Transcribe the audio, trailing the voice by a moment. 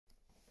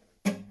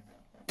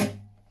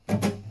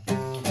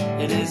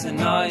It isn't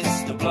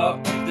nice to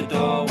block the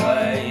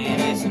doorway. It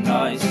isn't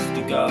nice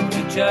to go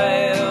to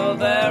jail.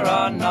 There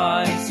are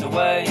nicer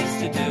ways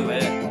to do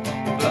it,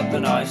 but the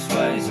nice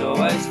ways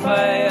always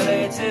fail.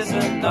 It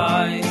isn't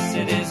nice,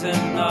 it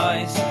isn't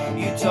nice.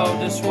 You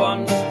told us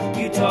once,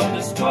 you told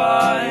us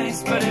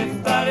twice, but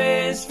if that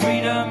is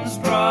freedom's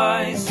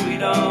price, we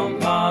don't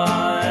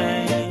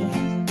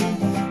mind.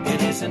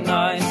 It isn't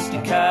nice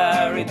to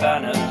carry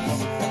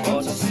banners,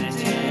 or to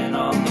sit in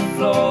on the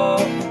floor,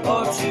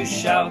 or to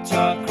shout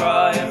our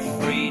cry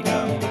of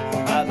freedom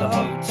at the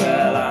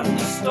hotel and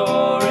the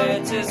store.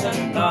 It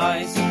isn't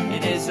nice,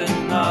 it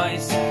isn't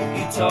nice.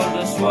 You told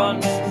us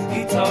once,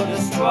 you told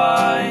us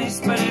twice,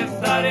 but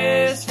if that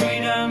is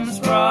freedom's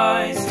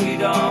price, we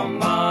don't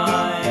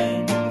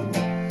mind.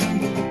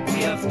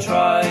 We have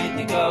tried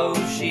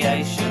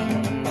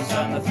negotiations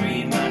and the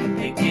three-man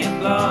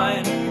picket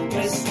line.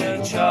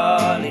 Mr.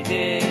 Charlie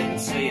didn't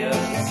see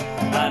us,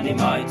 and he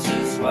might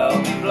as well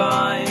be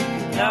blind.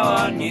 Now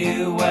our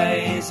new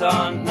ways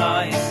aren't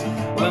nice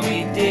when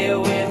we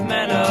deal with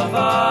men of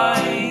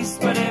ice,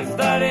 but if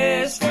that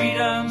is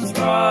freedom's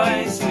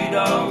price, we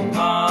don't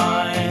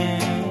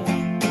mind.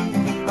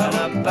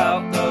 And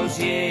about those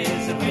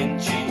years of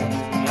lynching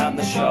and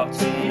the shot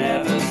in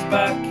Ever's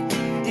back,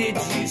 did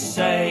you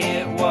say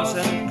it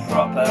wasn't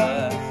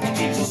proper?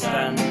 Did you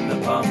stand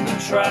upon the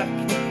track?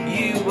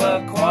 You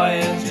were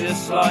quiet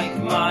just like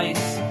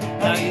mice.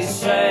 Now you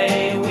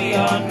say we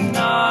are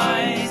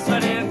nice,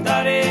 but if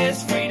that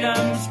is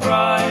freedom's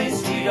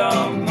price, we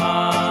don't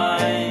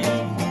mind.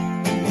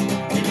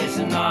 It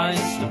isn't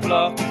nice to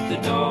block the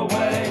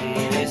doorway.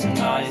 It isn't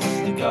nice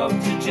to go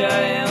to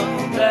jail.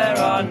 There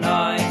are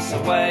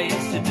nicer ways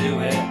to do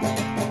it,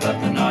 but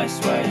the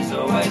nice ways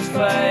always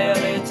fail.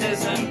 It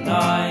isn't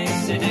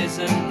nice, it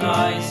isn't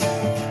nice,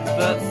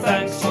 but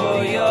thanks for